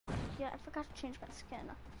I forgot to change my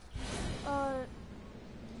skin.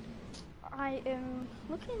 I am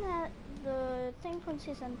looking at the thing from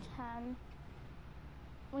season 10.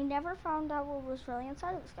 We never found out what was really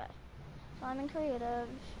inside of this guy. So I'm in creative.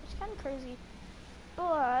 It's kind of crazy.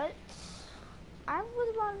 But I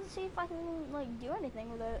really wanted to see if I can like do anything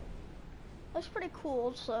with it. Looks pretty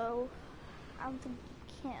cool, so I don't think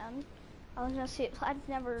you can. I was gonna see it. I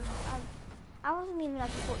wasn't even at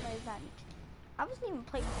the Fortnite event. I wasn't even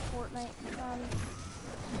playing Fortnite.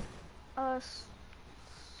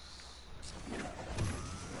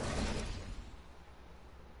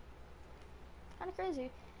 Kind of crazy.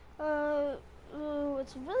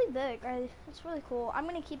 It's really big. It's really cool. I'm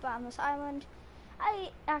gonna keep it on this island. I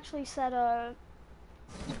actually said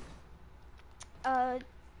I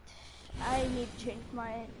need to change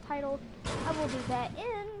my title. I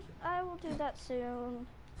will do that soon.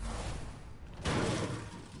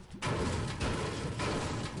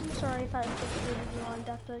 I'm sorry if I put the video on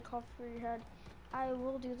Deathbed Cough for your head. I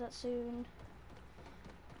will do that soon.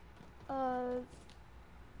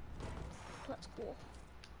 That's cool.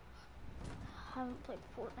 I haven't played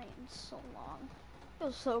Fortnite in so long. It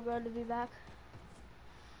was so good to be back.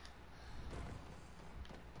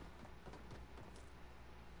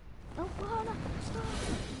 Oh, no, stop.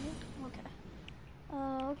 Okay.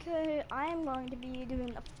 Okay, I am going to be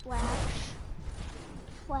doing a flash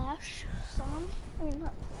song. I mean,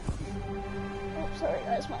 not. Oh, sorry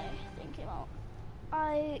guys, my thing came out.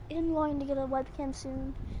 I am going to get a webcam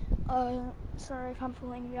soon. Sorry if I'm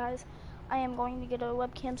fooling you guys. I am going to get a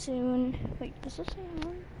webcam soon. Wait, is this thing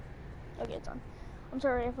on? Okay, it's on. I'm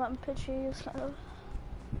sorry if I'm pitchy, it's kind of.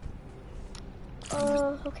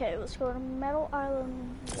 Okay, let's go to Metal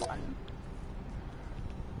Island 1.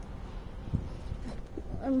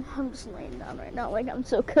 I'm just laying down right now like I'm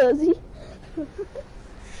so cozy.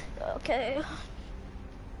 Okay.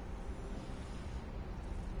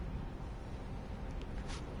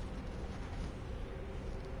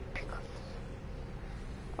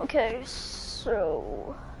 Okay,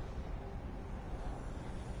 so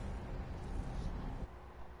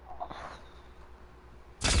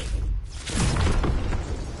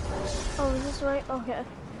oh, is this right? Okay.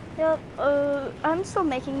 Yep, I'm still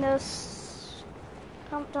making this.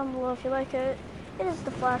 Comment down below if you like it. It is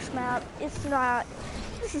the Flash map. It's not.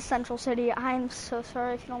 This is Central City. I'm so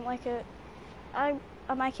sorry if you don't like it. In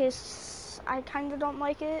my case, I kind of don't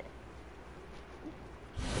like it.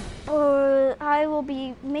 I will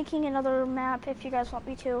be making another map if you guys want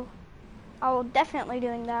me to. I will definitely be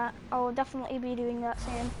doing that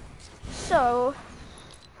soon. So,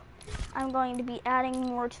 I'm going to be adding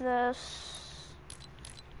more to this.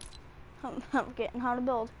 I'm forgetting how to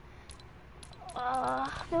build. Do I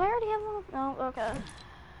already have one? No, okay.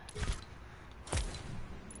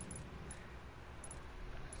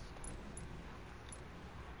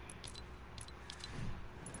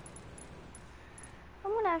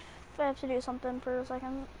 I'm gonna have to do something for a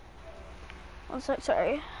second. One sec,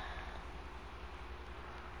 sorry.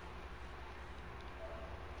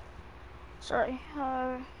 Sorry,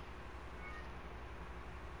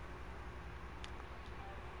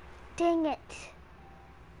 dang it.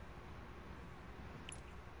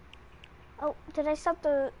 Oh, did I stop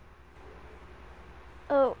the...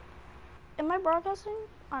 Oh, am I broadcasting?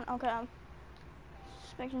 Okay, I'm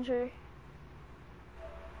just making sure.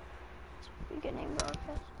 It's beginning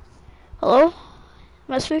broadcast. Hello?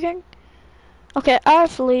 Am I speaking? Okay, I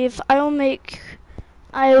have to leave. I will make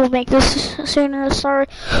this sooner. Sorry.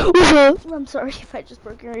 I'm sorry if I just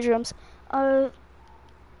broke your eardrums. I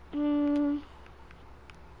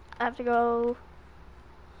have to go.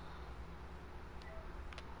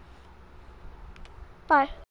 Bye.